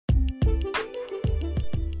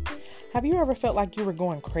Have you ever felt like you were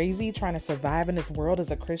going crazy trying to survive in this world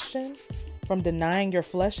as a Christian? From denying your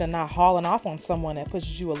flesh and not hauling off on someone that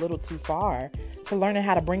pushes you a little too far, to learning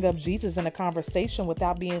how to bring up Jesus in a conversation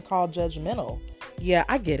without being called judgmental. Yeah,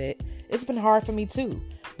 I get it. It's been hard for me too.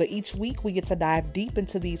 But each week we get to dive deep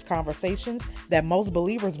into these conversations that most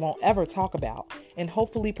believers won't ever talk about, and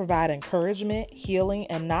hopefully provide encouragement, healing,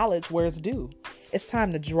 and knowledge where it's due. It's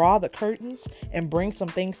time to draw the curtains and bring some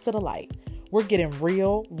things to the light. We're getting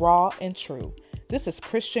real, raw, and true. This is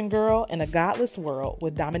Christian Girl in a Godless World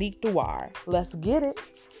with Dominique. Let's get it.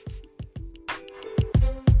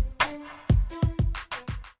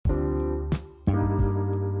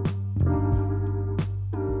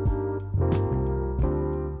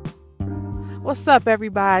 What's up,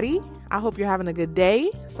 everybody? I hope you're having a good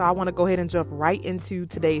day. So I want to go ahead and jump right into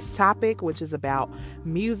today's topic, which is about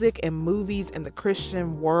music and movies in the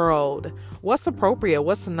Christian world. What's appropriate?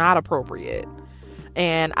 What's not appropriate?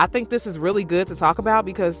 And I think this is really good to talk about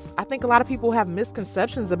because I think a lot of people have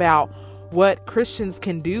misconceptions about what Christians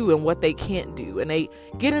can do and what they can't do. And they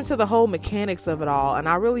get into the whole mechanics of it all. And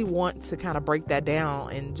I really want to kind of break that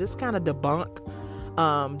down and just kind of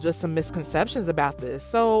debunk just some misconceptions about this.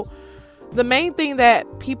 So the main thing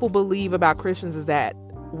that people believe about Christians is that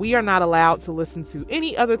we are not allowed to listen to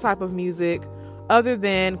any other type of music other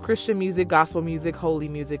than Christian music, gospel music, holy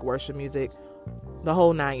music, worship music, the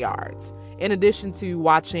whole 9 yards. In addition to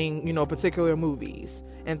watching, particular movies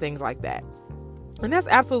and things like that. And that's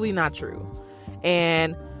absolutely not true.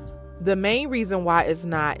 And the main reason why it's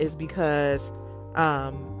not is because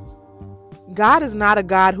God is not a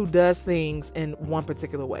God who does things in one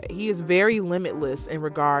particular way. He is very limitless in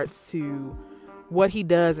regards to what he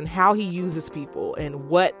does and how he uses people and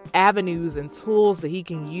what avenues and tools that he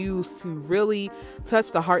can use to really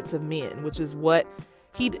touch the hearts of men, which is what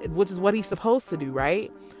he's supposed to do,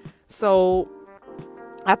 right? So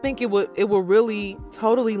I think it will really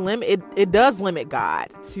totally limit, it does limit God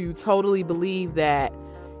to totally believe that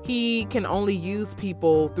he can only use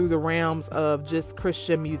people through the realms of just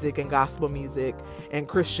Christian music and gospel music and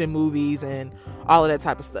Christian movies and all of that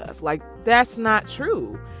type of stuff. Like, that's not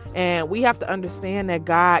true. And we have to understand that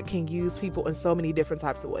God can use people in so many different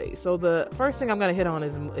types of ways. So the first thing I'm going to hit on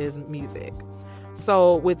is music.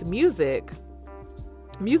 So with music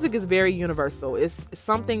is very universal. It's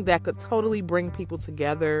something that could totally bring people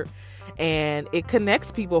together, and it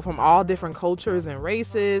connects people from all different cultures and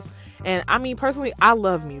races. And I mean, personally, I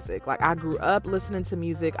love music. Like, I grew up listening to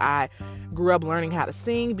music. I grew up learning how to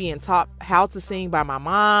sing, being taught how to sing by my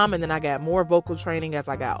mom. And then I got more vocal training as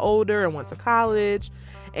I got older and went to college.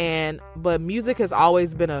 But music has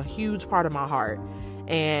always been a huge part of my heart.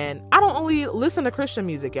 And I don't only listen to Christian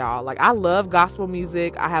music, y'all. Like, I love gospel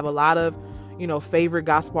music. I have a lot of favorite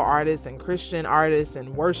gospel artists and Christian artists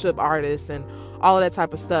and worship artists and all of that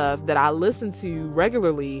type of stuff that I listen to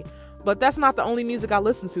regularly. But that's not the only music I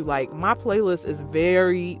listen to. Like, my playlist is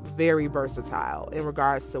very, very versatile in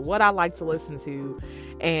regards to what I like to listen to.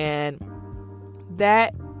 And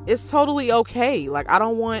that is totally okay. Like, I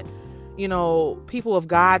don't want, people of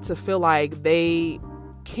God to feel like they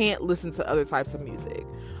can't listen to other types of music.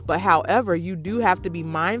 But however, you do have to be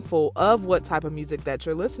mindful of what type of music that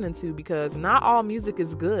you're listening to, because not all music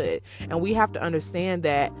is good. And we have to understand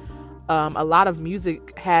that a lot of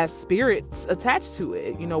music has spirits attached to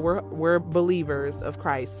it. We're believers of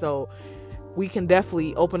Christ. So we can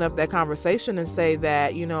definitely open up that conversation and say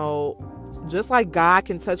that, just like God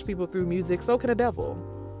can touch people through music, so can the devil.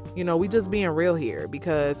 We just being real here,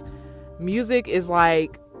 because music is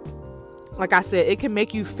like I said, it can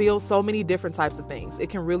make you feel so many different types of things. It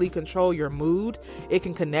can really control your mood. It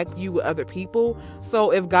can connect you with other people.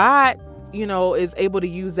 So if God, is able to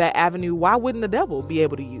use that avenue, why wouldn't the devil be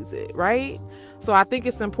able to use it, right? So I think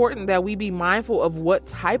it's important that we be mindful of what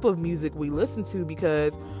type of music we listen to,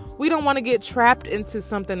 because we don't want to get trapped into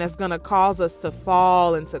something that's going to cause us to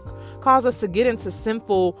fall and to cause us to get into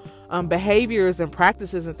sinful behaviors and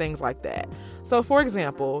practices and things like that. So for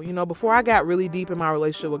example, before I got really deep in my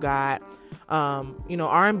relationship with God,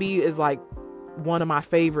 R&B is like one of my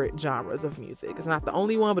favorite genres of music. It's not the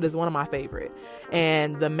only one, but it's one of my favorite.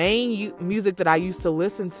 And the main music that I used to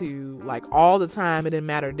listen to, like, all the time, it didn't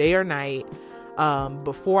matter day or night,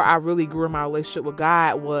 before I really grew in my relationship with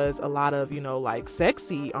God, was a lot of, like,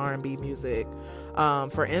 sexy R&B music.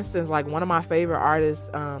 For instance, like, one of my favorite artists,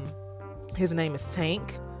 his name is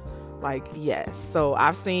Tank. Like, yes. So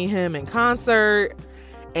I've seen him in concert,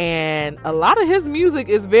 and a lot of his music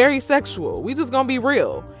is very sexual. We just gonna be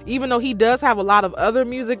real. Even though he does have a lot of other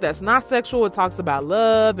music that's not sexual, it talks about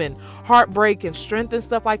love and heartbreak and strength and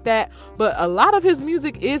stuff like that. But a lot of his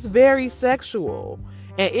music is very sexual.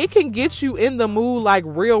 And it can get you in the mood like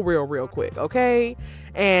real quick, okay?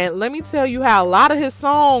 And let me tell you how a lot of his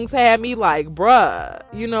songs had me like,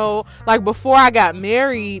 bruh, like before I got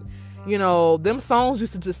married, them songs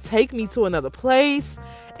used to just take me to another place.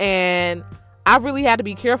 And I really had to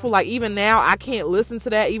be careful. Like even now, I can't listen to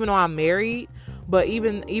that even though I'm married. But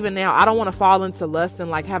even now, I don't want to fall into lust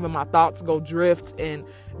and like having my thoughts go drift and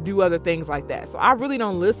do other things like that. So I really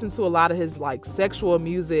don't listen to a lot of his like sexual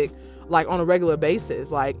music like on a regular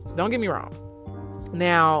basis. Like, don't get me wrong.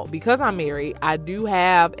 Now, because I'm married, I do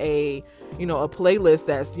have a playlist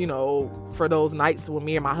that's, for those nights when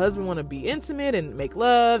me and my husband want to be intimate and make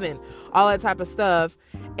love and all that type of stuff.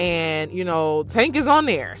 And, Tank is on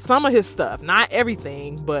there. Some of his stuff, not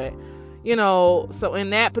everything, but, so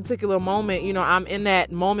in that particular moment, I'm in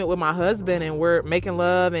that moment with my husband and we're making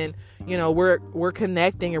love and, we're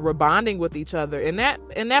connecting and we're bonding with each other. In that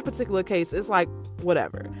particular case, it's like,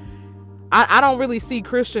 whatever. I don't really see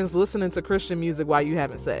Christians listening to Christian music while you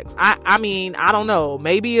having sex. I mean, I don't know.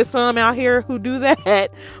 Maybe it's some out here who do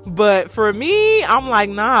that. But for me, I'm like,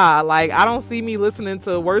 nah. Like, I don't see me listening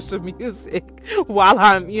to worship music while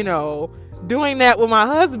I'm, doing that with my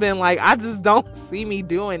husband. Like, I just don't see me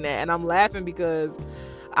doing that. And I'm laughing because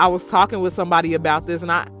I was talking with somebody about this.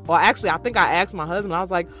 And I think I asked my husband. I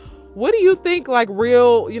was like, what do you think like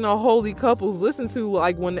real, holy couples listen to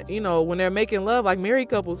like when they're making love, like married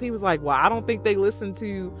couples? He was like, well, I don't think they listen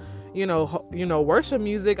to, worship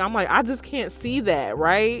music. I'm like, I just can't see that.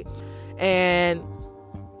 Right. And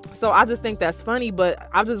so I just think that's funny, but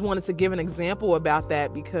I just wanted to give an example about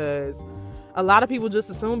that because a lot of people just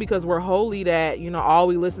assume because we're holy that, all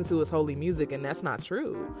we listen to is holy music. And that's not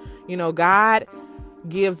true. God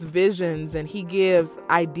gives visions and he gives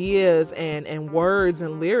ideas and words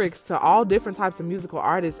and lyrics to all different types of musical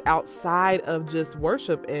artists outside of just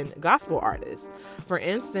worship and gospel artists. For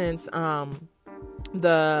instance,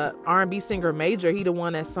 the R&B singer Major, he the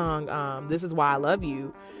one that sung This Is Why I Love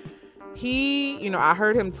You. He, I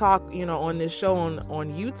heard him talk, on this show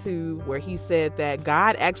on YouTube where he said that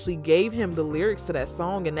God actually gave him the lyrics to that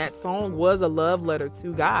song, and that song was a love letter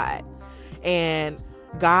to God. And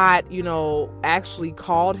God, actually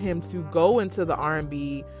called him to go into the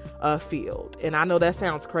R&B field. And I know that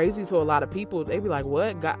sounds crazy to a lot of people. They be like,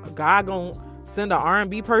 what? God gonna send an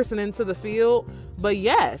R&B person into the field? But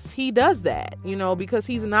yes, he does that, because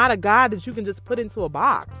he's not a God that you can just put into a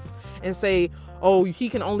box and say, oh, he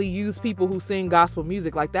can only use people who sing gospel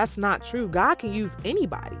music. Like, that's not true. God can use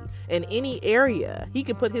anybody in any area. He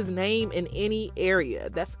can put his name in any area.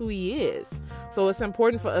 That's who he is. So it's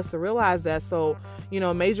important for us to realize that. So,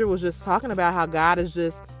 Major was just talking about how God has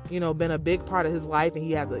just, been a big part of his life, and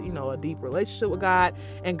he has a deep relationship with God.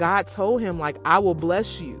 And God told him, like, I will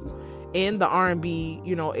bless you in the R&B,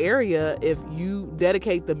 area if you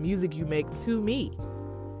dedicate the music you make to me.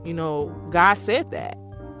 God said that.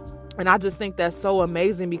 And I just think that's so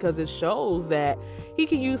amazing because it shows that he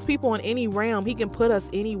can use people in any realm. He can put us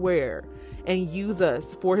anywhere and use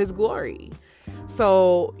us for his glory.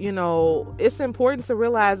 So, it's important to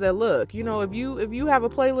realize that, look, if you have a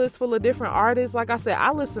playlist full of different artists, like I said,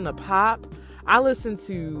 I listen to pop. I listen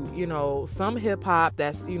to, some hip hop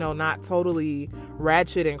that's, not totally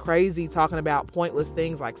ratchet and crazy, talking about pointless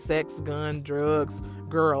things like sex, gun, drugs,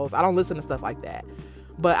 girls. I don't listen to stuff like that.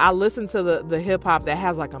 But I listen to the hip hop that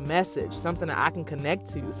has like a message, something that I can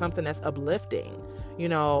connect to, something that's uplifting,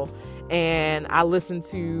 and I listen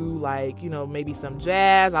to like, maybe some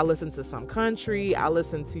jazz. I listen to some country. I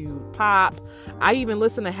listen to pop. I even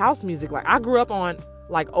listen to house music. Like, I grew up on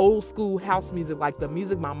like old school house music, like the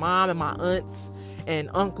music my mom and my aunts and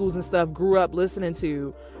uncles and stuff grew up listening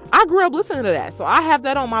to. I grew up listening to that. So I have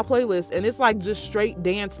that on my playlist, and it's like just straight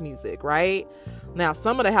dance music, right? Now,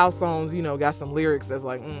 some of the house songs, got some lyrics that's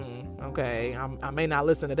like, okay, I may not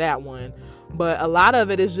listen to that one. But a lot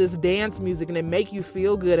of it is just dance music, and it make you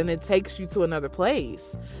feel good, and it takes you to another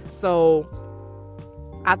place. So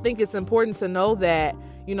I think it's important to know that,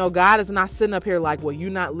 God is not sitting up here like, well, you're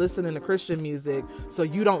not listening to Christian music, so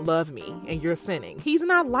you don't love me and you're sinning. He's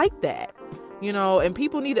not like that. And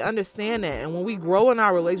people need to understand that. And when we grow in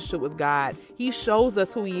our relationship with God, he shows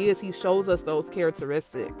us who he is. He shows us those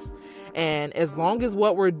characteristics. And as long as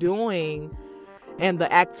what we're doing and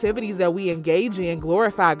the activities that we engage in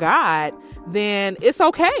glorify God, then it's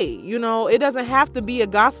okay. It doesn't have to be a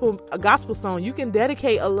gospel song. You can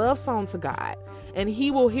dedicate a love song to God, and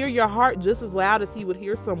he will hear your heart just as loud as he would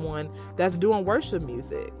hear someone that's doing worship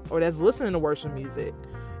music or that's listening to worship music,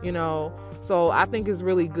 So I think it's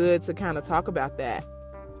really good to kind of talk about that.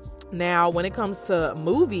 Now, when it comes to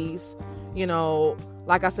movies,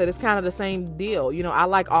 like I said, it's kind of the same deal. I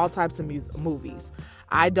like all types of movies.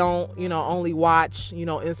 I don't, only watch,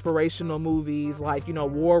 inspirational movies like,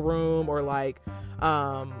 War Room, or like,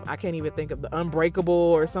 I can't even think of The Unbreakable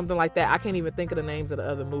or something like that. I can't even think of the names of the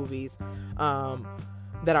other movies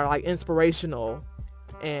that are like inspirational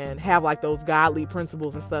and have like those godly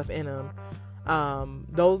principles and stuff in them.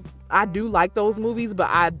 Those, I do like those movies,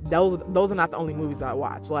 but those are not the only movies I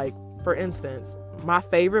watch. Like, for instance, my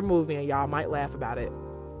favorite movie, and y'all might laugh about it,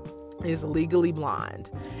 is Legally Blonde.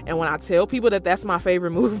 And when I tell people that that's my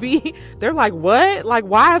favorite movie, they're like, what? Like,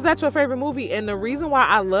 why is that your favorite movie? And the reason why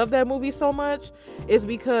I love that movie so much is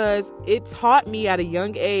because it taught me at a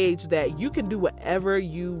young age that you can do whatever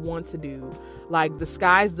you want to do. Like, the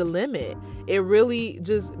sky's the limit. It really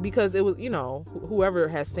just, because it was, whoever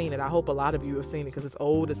has seen it, I hope a lot of you have seen it because it's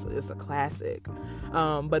old, it's a classic.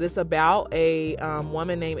 But it's about a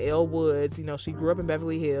woman named Elle Woods. She grew up in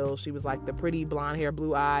Beverly Hills. She was like the pretty blonde hair,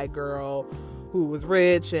 blue eyed girl who was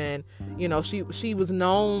rich, and she was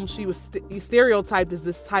known, she was stereotyped as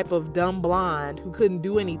this type of dumb blonde who couldn't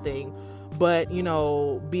do anything but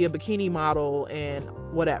be a bikini model and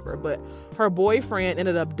whatever. But her boyfriend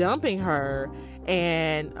ended up dumping her,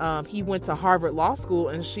 and he went to Harvard Law School,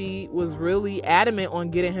 and she was really adamant on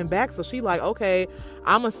getting him back. So she like, okay,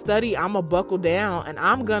 I'm gonna study, I'm gonna buckle down, and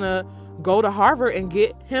I'm gonna go to Harvard and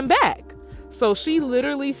get him back. So she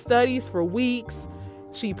literally studies for weeks.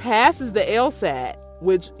 She passes the LSAT,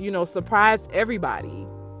 which, surprised everybody.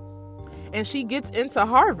 And she gets into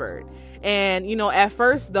Harvard. And, at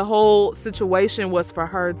first the whole situation was for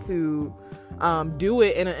her to do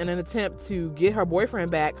it in an attempt to get her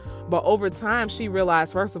boyfriend back. But over time, she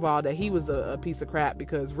realized, first of all, that he was a piece of crap,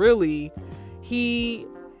 because really he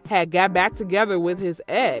had got back together with his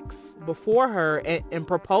ex before her and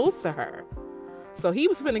proposed to her. So he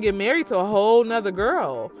was finna get married to a whole nother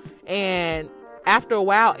girl. And after a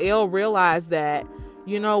while, Elle realized that,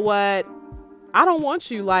 you know what, I don't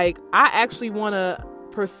want you. Like, I actually want to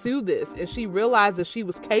pursue this. And she realized that she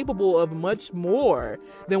was capable of much more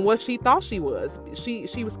than what she thought she was.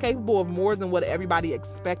 She was capable of more than what everybody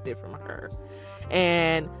expected from her.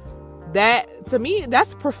 And that, to me,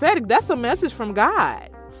 that's prophetic. That's a message from God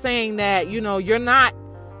saying that, you're not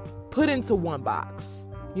put into one box.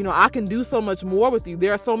 I can do so much more with you.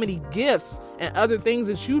 There are so many gifts and other things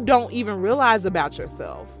that you don't even realize about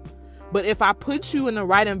yourself. But if I put you in the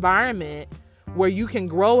right environment where you can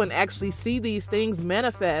grow and actually see these things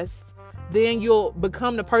manifest, then you'll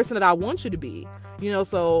become the person that I want you to be.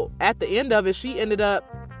 So at the end of it, she ended up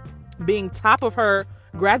being top of her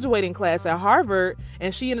graduating class at Harvard,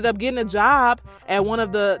 and she ended up getting a job at one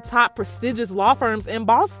of the top prestigious law firms in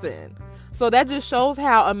Boston. So that just shows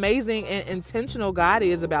how amazing and intentional God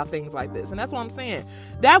is about things like this. And that's what I'm saying.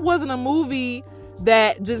 That wasn't a movie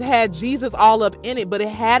that just had Jesus all up in it, but it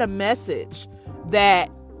had a message that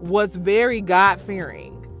was very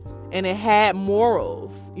God-fearing, and it had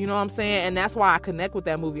morals. You know what I'm saying? And that's why I connect with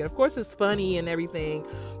that movie. And of course, it's funny and everything,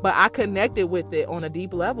 but I connected with it on a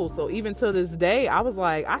deep level. So even to this day, I was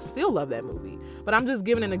like, I still love that movie. But I'm just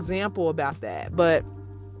giving an example about that. But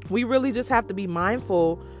we really just have to be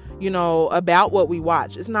mindful, about what we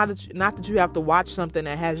watch. It's not that you have to watch something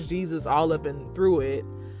that has Jesus all up and through it,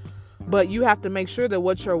 but you have to make sure that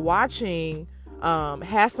what you're watching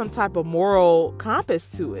has some type of moral compass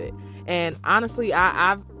to it. And honestly,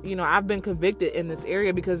 I've been convicted in this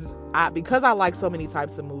area because I like so many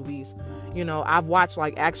types of movies. I've watched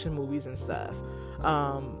like action movies and stuff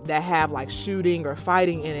that have like shooting or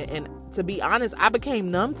fighting in it. And to be honest, I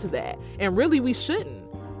became numb to that. And really, we shouldn't.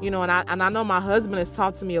 And I know my husband has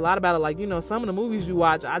talked to me a lot about it. Like, some of the movies you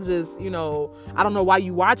watch, I just, I don't know why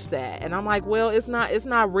you watch that. And I'm like, well, it's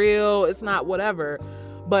not real. It's not whatever.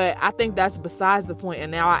 But I think that's besides the point.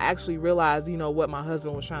 And now I actually realize, what my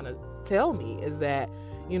husband was trying to tell me is that,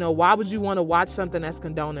 why would you want to watch something that's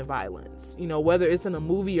condoning violence? Whether it's in a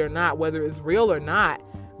movie or not, whether it's real or not,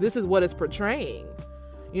 this is what it's portraying,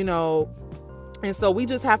 And so we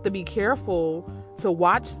just have to be careful to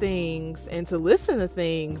watch things and to listen to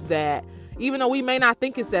things that, even though we may not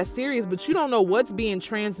think it's that serious, but you don't know what's being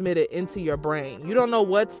transmitted into your brain. You don't know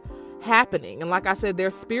what's happening. And like I said,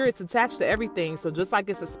 there's spirits attached to everything. So just like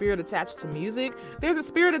it's a spirit attached to music, there's a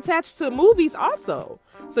spirit attached to movies also.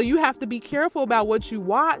 So you have to be careful about what you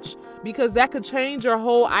watch, because that could change your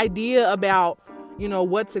whole idea about,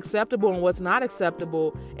 what's acceptable and what's not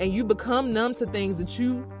acceptable. And you become numb to things that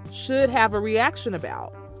you should have a reaction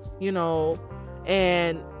about,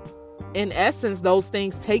 and in essence, those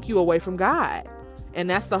things take you away from God. And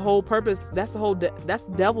that's the whole purpose. That's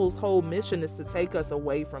devil's whole mission, is to take us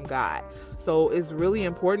away from God. So it's really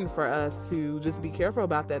important for us to just be careful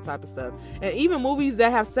about that type of stuff. And even movies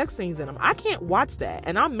that have sex scenes in them, I can't watch that.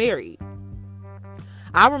 And I'm married.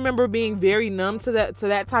 I remember being very numb to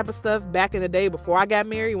that type of stuff back in the day before I got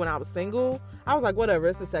married. When I was single, I was like, whatever,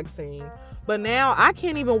 it's a sex scene. But now I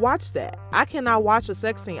can't even watch that. I cannot watch a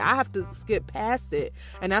sex scene. I have to skip past it.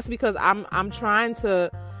 And that's because I'm trying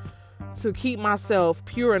to keep myself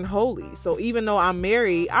pure and holy. So even though I'm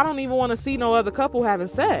married, I don't even want to see no other couple having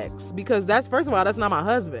sex, because first of all, that's not my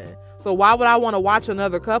husband. So why would I want to watch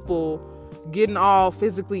another couple getting all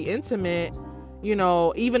physically intimate? You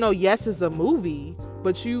know, even though yes, it's a movie,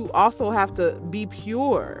 but you also have to be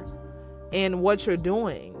pure in what you're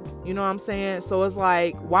doing. You know what I'm saying? So it's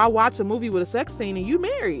like, why watch a movie with a sex scene and you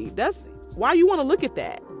married? That's why you want to look at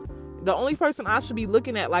that. The only person I should be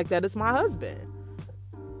looking at like that is my husband.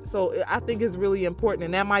 So I think it's really important,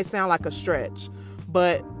 and that might sound like a stretch,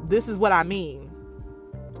 but this is what I mean.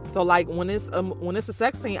 So like when it's a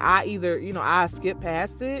sex scene, I either, I skip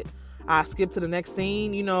past it, I skip to the next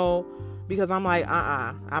scene, because I'm like,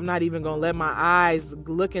 I'm not even going to let my eyes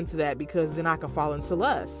look into that, because then I can fall into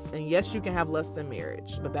lust. And yes, you can have lust in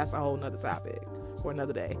marriage, but that's a whole nother topic for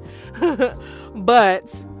another day.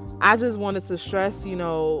 But I just wanted to stress,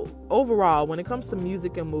 overall, when it comes to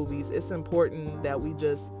music and movies, it's important that we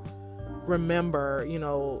just remember, you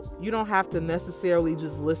don't have to necessarily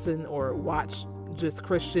just listen or watch just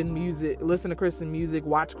Christian music, listen to Christian music,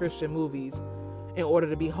 watch Christian movies in order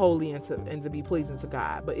to be holy and to be pleasing to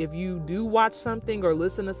God. But if you do watch something or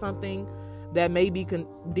listen to something that may be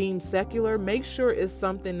deemed secular, make sure it's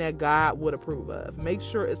something that God would approve of. Make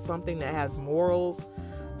sure it's something that has morals,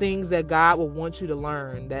 things that God will want you to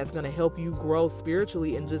learn, that's going to help you grow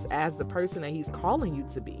spiritually and just as the person that he's calling you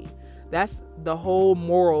to be. That's the whole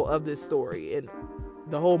moral of this story and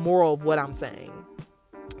the whole moral of what I'm saying.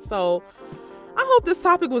 So I hope this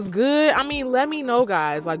topic was good. I mean, let me know,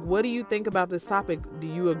 guys. Like, what do you think about this topic? Do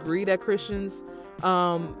you agree that Christians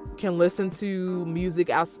can listen to music,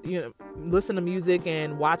 listen to music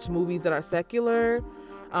and watch movies that are secular?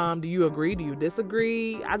 Do you agree? Do you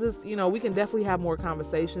disagree? I just, we can definitely have more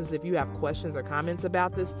conversations. If you have questions or comments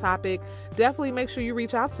about this topic, definitely make sure you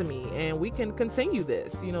reach out to me and we can continue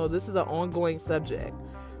this. This is an ongoing subject.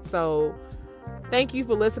 So thank you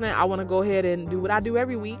for listening. I want to go ahead and do what I do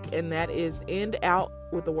every week, and that is end out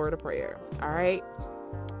with a word of prayer. All right.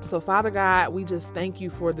 So Father God, we just thank you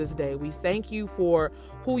for this day. We thank you for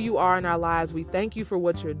who you are in our lives. We thank you for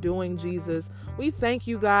what you're doing, Jesus. We thank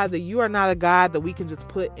you, God, that you are not a God that we can just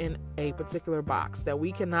put in a particular box, that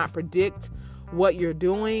we cannot predict what you're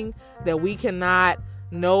doing, that we cannot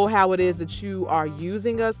know how it is that you are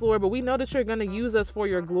using us, Lord, but we know that you're going to use us for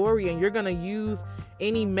your glory, and you're going to use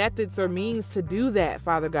any methods or means to do that,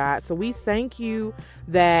 Father God. So we thank you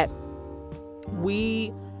that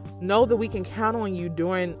we know that we can count on you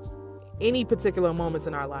during any particular moments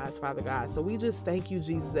in our lives, Father God. So we just thank you,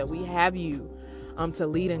 Jesus, that we have you to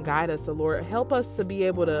lead and guide us. So Lord, help us to be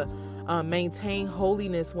able to maintain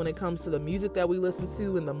holiness when it comes to the music that we listen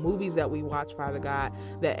to and the movies that we watch, Father God,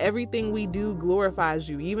 that everything we do glorifies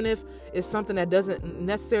you, even if it's something that doesn't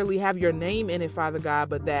necessarily have your name in it, Father God,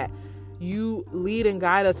 but that you lead and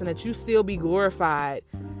guide us and that you still be glorified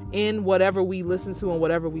in whatever we listen to and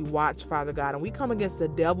whatever we watch, Father God. And we come against the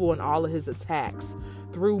devil and all of his attacks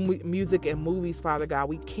through music and movies, Father God.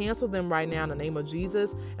 We cancel them right now in the name of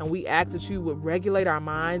Jesus, and we ask that you would regulate our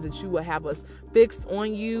minds, that you would have us fixed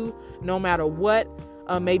on you no matter what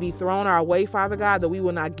may be thrown our way, Father God, that we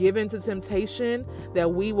will not give in to temptation,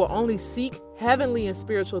 that we will only seek heavenly and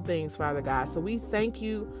spiritual things, Father God. So we thank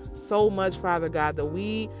you so much, Father God, that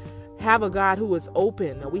we have a God who is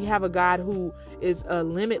open, that we have a God who is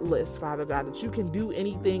limitless, Father God, that you can do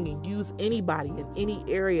anything and use anybody in any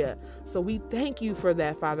area. So we thank you for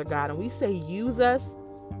that, Father God. And we say, use us.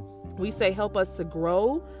 We say, help us to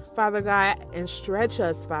grow, Father God, and stretch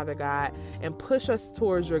us, Father God, and push us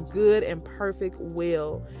towards your good and perfect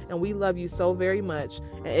will. And we love you so very much.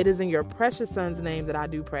 And it is in your precious Son's name that I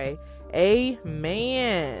do pray.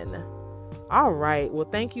 Amen. All right. Well,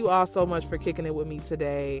 thank you all so much for kicking it with me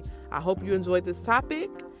today. I hope you enjoyed this topic,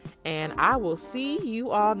 and I will see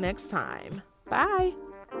you all next time. Bye.